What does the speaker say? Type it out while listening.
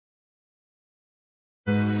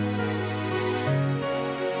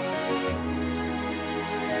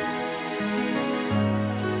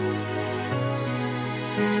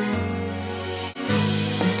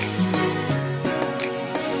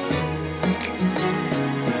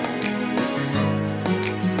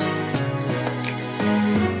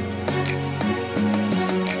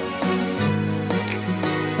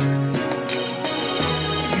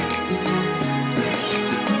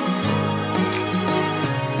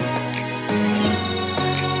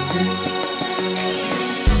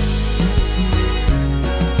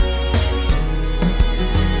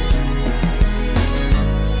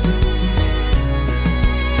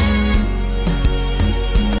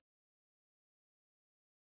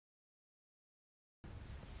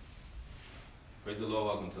Praise the Lord.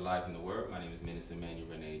 Welcome to Life in the Word. My name is Minister Emmanuel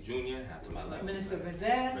Renee Jr. Half to my left. Minister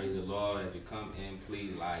Gazette. Praise the Lord. As you come in,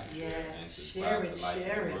 please like, share, and subscribe to Life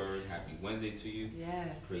in the Word. Happy Wednesday to you.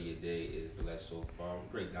 Yes. Pray your day is blessed so far.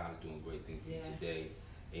 Pray God is doing great things for you today.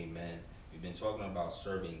 Amen. We've been talking about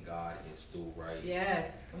serving God is still right.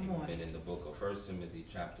 Yes. Come on. We've been in the book of 1 Timothy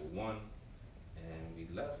chapter 1. And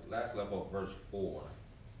we left off verse 4.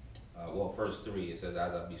 Verse 3. It says,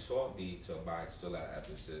 As I besought thee to abide still at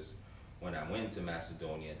Ephesus, when I went to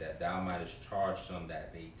Macedonia, that thou mightest charge some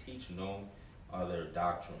that they teach no other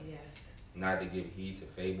doctrine. Yes. Neither give heed to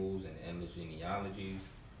fables and endless genealogies,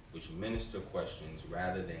 which minister questions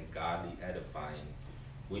rather than godly edifying,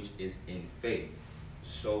 which is in faith.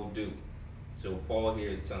 So do. So Paul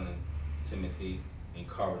here is telling Timothy,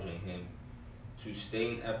 encouraging him to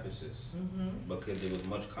stay in Ephesus, because there was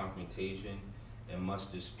much confrontation and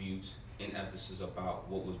much disputes in Ephesus about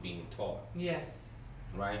what was being taught. Yes.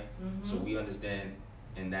 Right? So we understand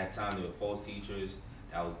in that time there were false teachers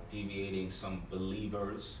that was deviating some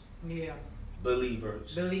believers. Yeah.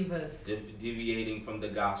 Believers. Deviating from the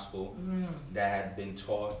gospel that had been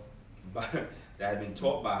taught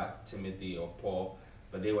by Timothy or Paul,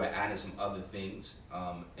 but they were adding some other things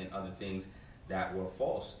and other things that were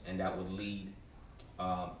false and that would lead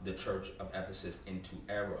the church of Ephesus into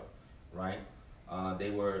error. Right?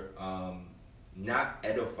 They were not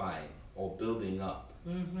edifying or building up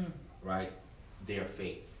right, their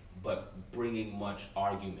faith, but bringing much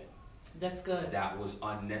argument. That's good. That was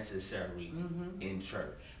unnecessary in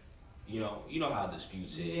church. You know how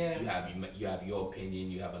disputes is. Yeah. You have your opinion,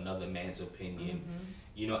 you have another man's opinion.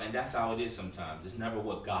 And that's how it is sometimes. It's never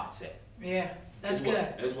what God said. Yeah, that's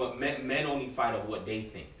good. It's what men only fight over what they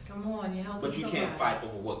think. Come on, you help. But you can't fight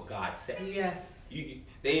over what God said. Yes.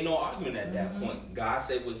 There ain't no argument at that point. God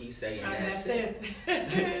said what He said, and that's it.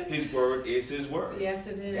 His word is His word. Yes,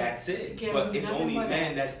 it is. That's it. But it's only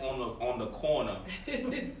man that's on the corner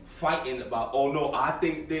fighting about, oh no, I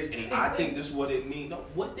think this and I think this is what it means. No,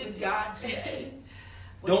 what did God say?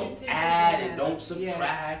 Don't add and don't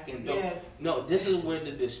subtract and don't. No, this is where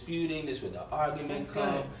the disputing, this is where the argument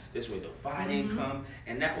come, this is where the fighting come,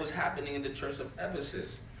 and that was happening in the church of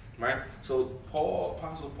Ephesus. Right? So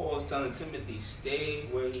Apostle Paul is telling Timothy, stay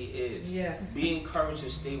where he is. Yes. Be encouraged to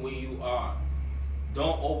stay where you are.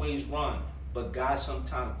 Don't always run. But God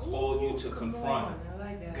sometimes calls you to confront. I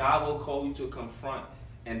like that. God will call you to confront.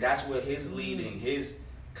 And that's where his leading, his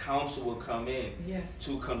counsel will come in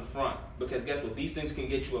to confront. Because guess what? These things can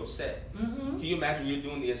get you upset. Can you imagine you're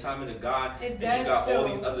doing the assignment of God and you got all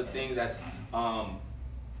these other things that's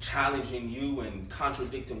challenging you and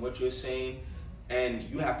contradicting what you're saying? And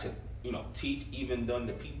you have to, teach even though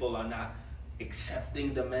the people are not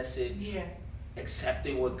accepting the message,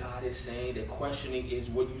 accepting what God is saying. They're questioning, is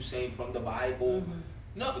what you're saying from the Bible?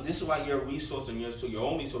 No, this is why your resource and your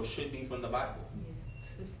only source should be from the Bible.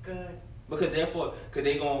 Yes, it's good. Because they're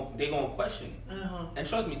gonna question it. And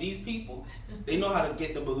trust me, these people, they know how to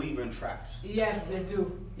get the believer in traps. Yes, they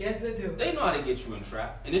do. Yes, they do. They know how to get you in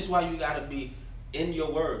trap, and this is why you gotta be in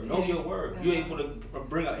your word, know your word. You're able to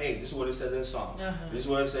bring up, hey, this is what it says in Psalm. This is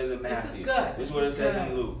what it says in Matthew. This is good. This is what it says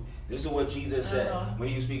in Luke. This is what Jesus said when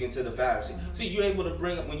he was speaking to the Pharisees. See, you're able to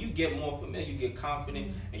bring up, when you get more familiar, you get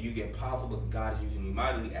confident and you get powerful, but God is using you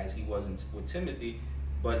mightily as he was with Timothy.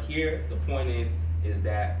 But here, the point is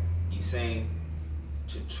that he's saying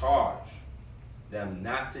to charge them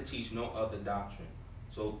not to teach no other doctrine.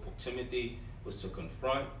 So Timothy was to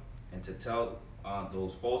confront and to tell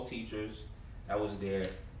those false teachers that was there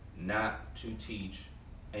not to teach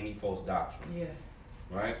any false doctrine. Yes.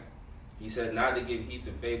 Right? He says not to give heed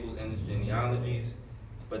to fables and genealogies,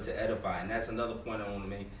 but to edify. And that's another point I want to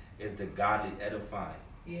make, is the godly edifying.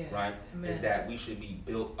 Yes. Right? Amen. Is that we should be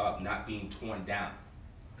built up, not being torn down.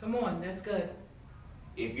 Come on, that's good.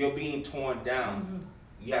 If you're being torn down,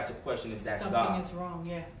 you have to question if that's Something God. Is wrong,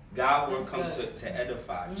 yeah. God word comes to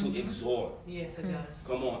edify, to exhort. Yes, it does.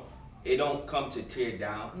 Come on. It don't come to tear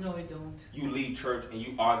down. No, it don't. You leave church and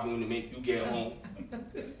you arguing to make you get home.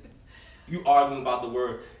 You arguing about the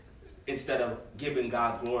word instead of giving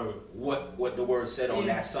God glory what the word said on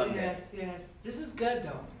that Sunday. Yes. This is good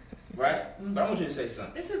though. Right? But I want you to say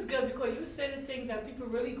something. This is good because you say the things that people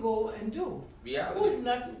really go and do. Reality. Who is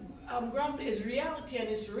not grumpy is reality and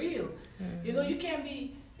it's real. You can't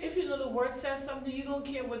be, if you know the word says something, you don't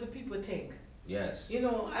care what the people think. Yes.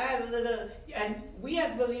 I had a little, and we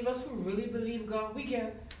as believers who really believe God, we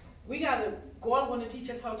gotta, God want to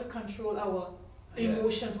teach us how to control our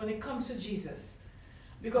emotions when it comes to Jesus.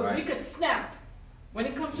 Because we could snap. When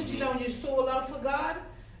it comes to Jesus, when you're sold out for God,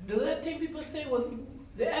 the little thing people say, well,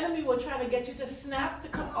 the enemy will try to get you to snap, to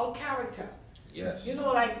come out character. Yes. You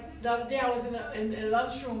know, like the other day I was in a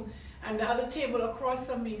lunchroom, and the other table across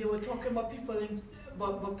from me, they were talking about people,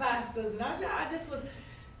 about pastors, and I just was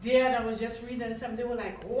there, and I was just reading something. They were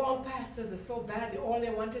like, oh, all pastors are so bad. All they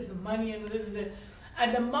want is money and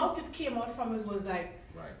and the mouth it came out from it was like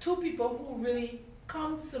two people who really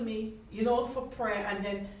comes to me, you know, for prayer, and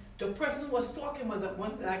then the person who was talking was a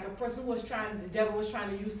person who was the devil was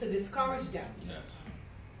trying to use to discourage them. Yes.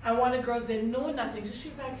 And one of the girls didn't know nothing, so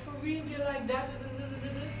she's like, for real, you're like that?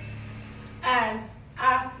 And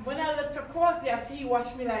when I looked across there, I see he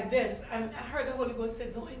watched me like this, and I heard the Holy Ghost say,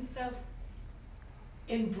 don't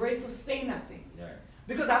embrace or say nothing. Yeah.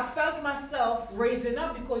 Because I felt myself raising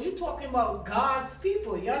up, because you're talking about God's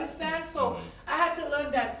people, you understand? So I had to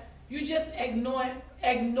learn that you just ignore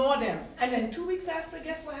them. And then 2 weeks after,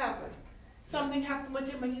 guess what happened? Something happened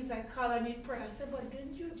with him, and he's like, Carl, I need prayer. I said, but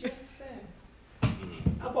didn't you just say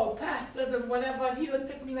about pastors and whatever? And he looked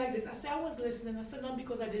at me like this. I said, I was listening. I said, no,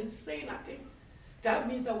 because I didn't say nothing. That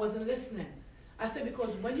means I wasn't listening. I said,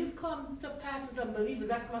 because when you come to pastors and believers,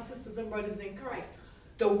 that's my sisters and brothers in Christ,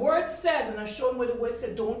 the word says, and I showed him where the word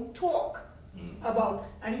said, don't talk about.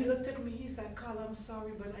 And he looked at me, he's like, Carl, I'm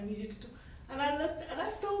sorry, but I need you to talk. And I looked, and I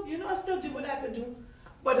still did what I had to do.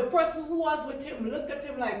 But the person who was with him looked at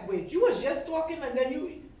him like, wait, you was just talking, and then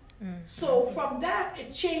you... So from that,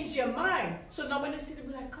 it changed your mind. So now when they see them,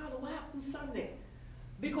 be like, Carl, what happened Sunday?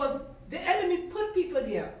 Because the enemy put people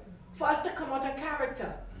there for us to come out of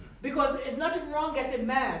character. Because it's nothing wrong getting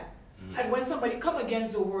mad at when somebody come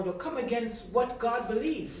against the word or come against what God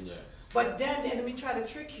believes. Yeah. But then the enemy try to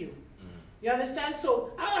trick you. You understand?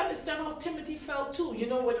 So I understand how Timothy felt too, you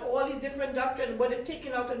know, with all these different doctrines, what they're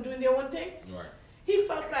taking out and doing their own thing. Right. He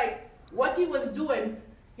felt like what he was doing,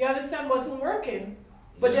 you understand, wasn't working.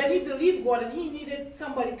 But then he believed God, and he needed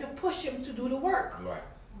somebody to push him to do the work. Right.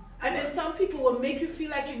 And then some people will make you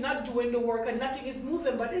feel like you're not doing the work and nothing is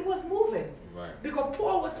moving, but it was moving. Right. Because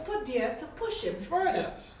Paul was put there to push him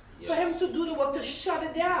further. Yes. For him to do the work, to shut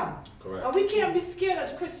it down. Correct. And we can't be scared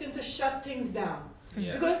as Christians to shut things down.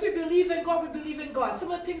 Yes. Because if we believe in God, we believe in God.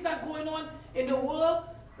 Some of the things that are going on in the world,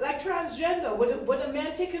 like transgender, with a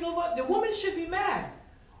man taking over, the woman should be mad.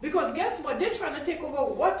 Because guess what? They're trying to take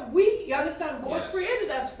over what you understand, God created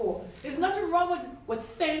us for. There's nothing wrong with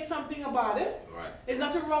saying something about it. Right. There's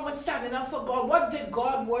nothing wrong with standing up for God. What did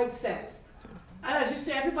God's word says? And as you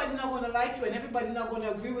say, everybody's not going to like you and everybody's not going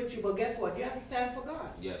to agree with you, but guess what? You have to stand for God.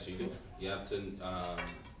 Yes, you do. You have to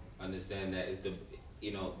understand that it's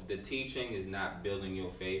the teaching is not building your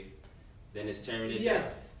faith, then it's tearing it down.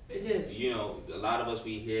 Yes, it is. You know, a lot of us,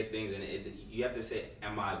 we hear things and you have to say,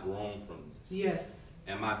 am I grown from this? Yes.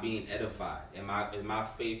 Am I being edified? Is my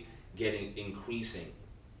faith increasing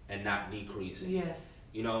and not decreasing? Yes.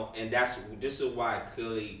 You know, and this is why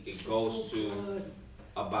clearly it goes to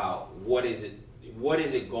about what is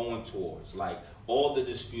it going towards? Like all the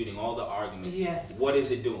disputing, all the arguments. Yes. What is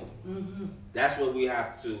it doing? That's what we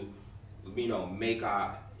have to, make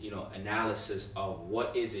our analysis of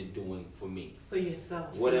what is it doing for me? For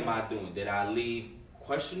yourself. What am I doing? Did I leave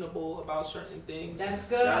questionable about certain things? That's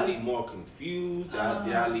good. Did I leave more confused? Did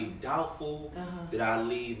I leave doubtful? Did I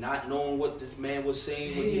leave not knowing what this man was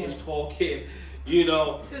saying when he was talking?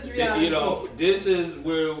 This is reality. This is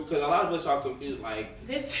where, because a lot of us are confused, like,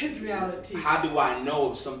 this is reality. How do I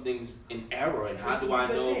know if something's in error, and how do I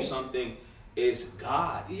know if something is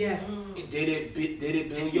God? Yes. Did it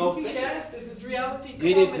build your faith? Yes, this is reality.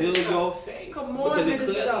 Did it build your faith? Come on, because it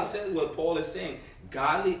clearly says what Paul is saying.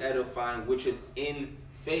 Godly edifying, which is in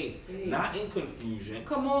faith, not in confusion.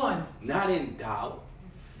 Come on. Not in doubt,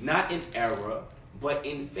 not in error, but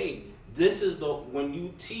in faith. This is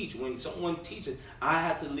when someone teaches, I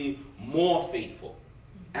have to leave more faithful.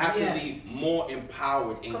 I have to leave more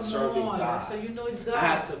empowered in serving God. So you know it's God. I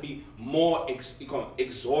have to be more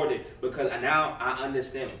exhorted because now I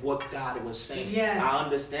understand what God was saying. Yes. I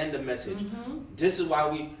understand the message. This is why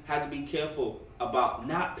we have to be careful about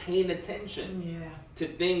not paying attention to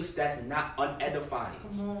things that's not unedifying.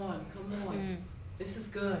 Come on. This is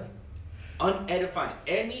good. Unedifying.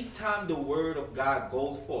 Anytime the word of God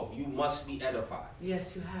goes forth, you must be edified.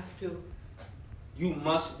 Yes, you have to. You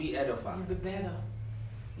must be edified. You'll be better.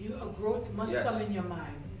 A growth must come in your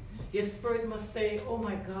mind. Your spirit must say, oh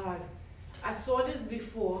my God, I saw this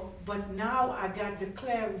before, but now I got the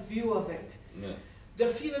clear view of it. Yeah. The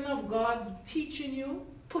feeling of God teaching you,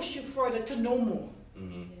 push you further to know more.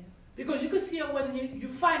 Because you can see it when you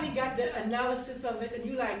finally got the analysis of it and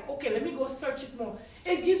you're like, okay, let me go search it more.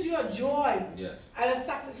 It gives you a joy and a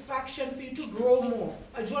satisfaction for you to grow more.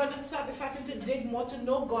 A joy and a satisfaction to dig more, to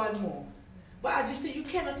know God more. But as you say, you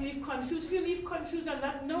cannot leave confused. If you leave confused and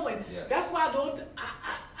not knowing, that's why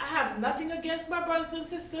I have nothing against my brothers and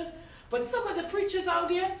sisters, but some of the preachers out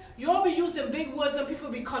there, you all be using big words and people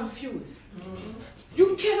be confused.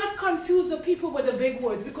 You cannot confuse the people with the big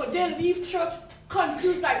words because they leave church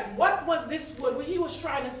confused, like, what was this word, what he was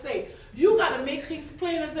trying to say? You got to make things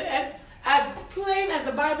plain as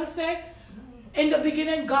the Bible says. In the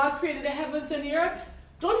beginning, God created the heavens and the earth.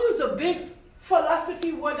 Don't use a big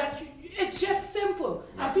philosophy word it's just simple.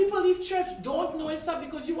 And people leave church, don't know stuff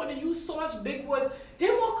because you want to use so much big words.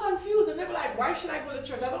 They're more confused and they're like, why should I go to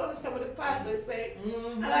church? I don't understand what the pastor is saying.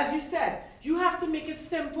 And as you said, you have to make it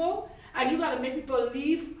simple and you got to make people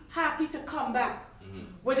leave happy to come back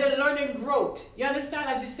with a learning growth. You understand?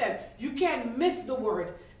 As you said, you can't miss the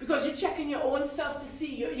word because you're checking your own self to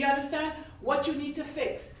see, you understand, what you need to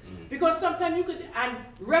fix. Because sometimes you could, and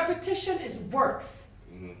repetition is works.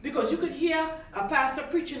 Because you could hear a pastor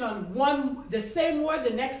preaching on the same word,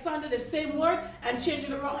 the next Sunday, the same word, and change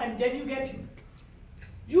it around, and then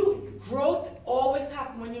growth always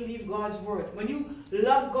happens when you leave God's word. When you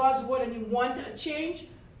love God's word and you want a change,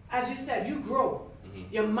 as you said, you grow.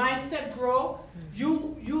 Your mindset grow.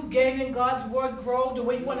 You gain in God's word grow. The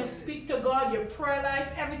way you want to speak to God, your prayer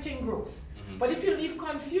life, everything grows. But if you leave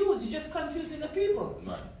confused, you're just confusing the people.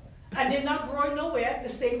 Right. And they're not growing nowhere. The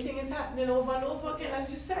same thing is happening over and over again, as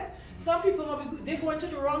you said. Some people, they're going to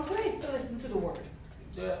the wrong place to listen to the word.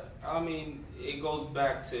 Yeah, I mean, it goes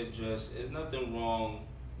back to just, there's nothing wrong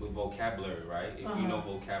with vocabulary, right? If you know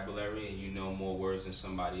vocabulary and you know more words than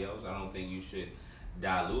somebody else, I don't think you should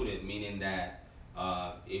dilute it, meaning that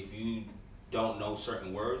if you don't know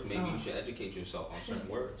certain words, maybe you should educate yourself on certain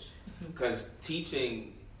words. Because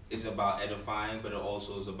teaching is about edifying, but it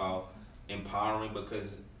also is about empowering,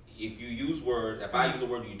 because if you use words, if I use a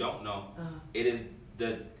word you don't know, it is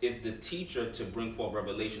the teacher to bring forth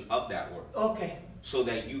revelation of that word. Okay. So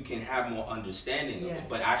that you can have more understanding of it.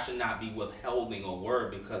 But I should not be withholding a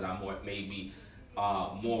word because I'm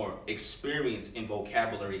more experienced in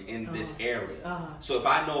vocabulary in this area. So if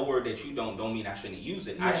I know a word that you don't mean I shouldn't use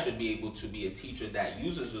it. I should be able to be a teacher that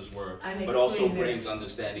uses this word, but also brings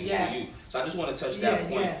understanding to you. So I just want to touch that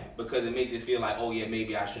point because it makes it feel like, oh yeah,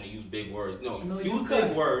 maybe I shouldn't use big words. No, use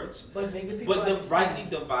big words, but rightly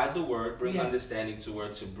divide the word, bring understanding to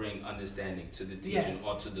word, to bring understanding to the teaching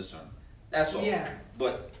or to the sermon. That's all.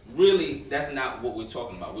 But really, that's not what we're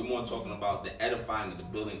talking about. We're more talking about the edifying and the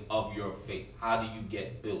building of your faith. How do you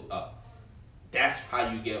get built up? That's how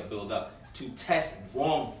you get built up. To test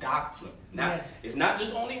wrong doctrine. Now, it's not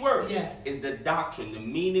just only words. It's the doctrine, the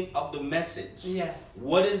meaning of the message.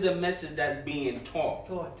 What is the message that's being taught?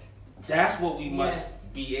 That's what we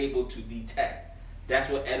must be able to detect. That's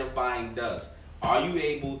what edifying does. Are you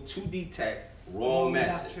able to detect wrong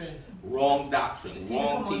message, wrong doctrine,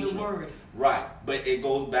 wrong teaching? Right, but it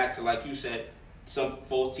goes back to, like you said, some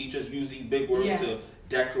false teachers use these big words to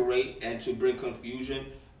decorate and to bring confusion.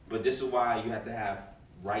 But this is why you have to have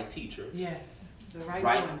right teachers. The right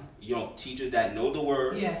one. You know, teachers that know the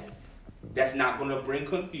word. That's not going to bring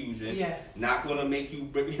confusion. Not going to make you,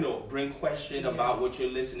 bring question about what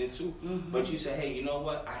you're listening to. But you say, hey, you know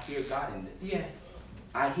what? I hear God in this.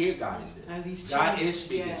 I hear God in this. God is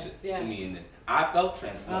speaking to me in this. I felt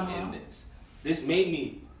transformed in this. This made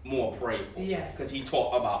me more prayerful. Because he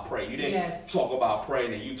talked about prayer. You didn't talk about prayer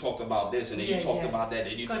and then you talked about this and then you talked about that.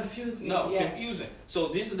 And you confusing. No, confusing. So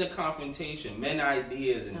this is the confrontation, men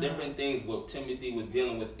ideas and different things what Timothy was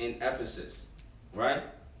dealing with in Ephesus. Right?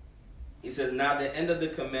 He says, now the end of the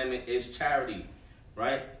commandment is charity.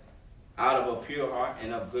 Right? Out of a pure heart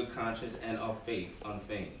and of good conscience and of faith,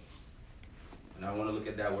 unfeigned. And I want to look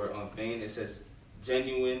at that word unfeigned. It says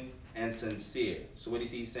genuine and sincere. So what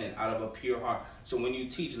is he saying? Out of a pure heart. So when you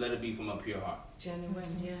teach, let it be from a pure heart.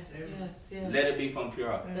 Genuine, yes. Let it be from pure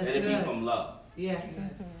heart. Let it be from love.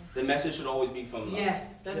 The message should always be from love.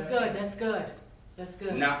 That's good. That's good. That's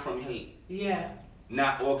good. Not from hate.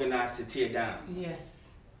 Not organized to tear down.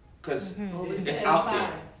 Because it's out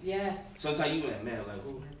there. Sometimes you like, man, like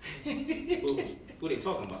who they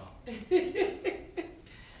talking about?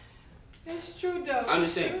 It's true though. I'm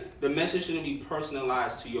just saying the message shouldn't be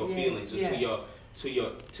personalized to your feelings or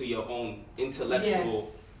to your own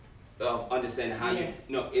intellectual understanding how you.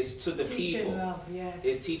 No, it's to the people. Love,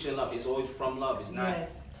 it's teaching love. It's always from love. It's not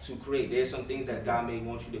to create. There's some things that God may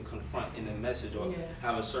want you to confront in the message or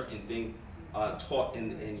have a certain thing taught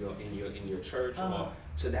in your church or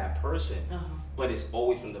to that person. But it's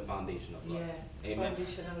always from the foundation of love. Amen.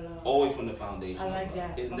 Foundation of love. Always from the foundation I like of love.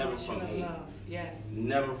 That. It's never from hate.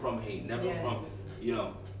 Never from hate. Never from,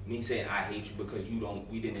 me saying I hate you because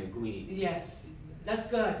we didn't agree. That's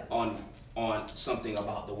good. On on something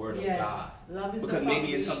about the Word of yes. God. Love is because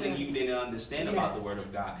maybe it's something you didn't understand yes. about the Word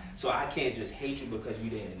of God. So I can't just hate you because you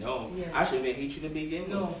didn't know. Yes. I shouldn't hate you to begin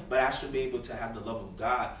with. No. But I should be able to have the love of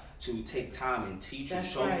God to take time and teach you,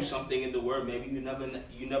 show you something in the Word maybe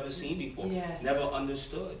you never seen before, yes. never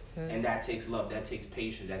understood. And that takes love, that takes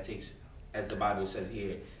patience, that takes, as the Bible says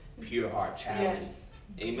here, pure heart charity. Yes.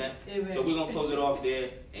 Amen. Amen. So we're going to close it off there.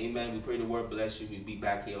 Amen. We pray the Word bless you. We'll be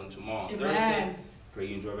back here on tomorrow, Amen. Thursday. Pray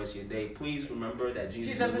you enjoy the rest of your day. Please remember that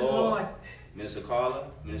Jesus is Lord. Minister Carla,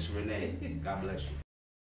 Minister Renee, God bless you.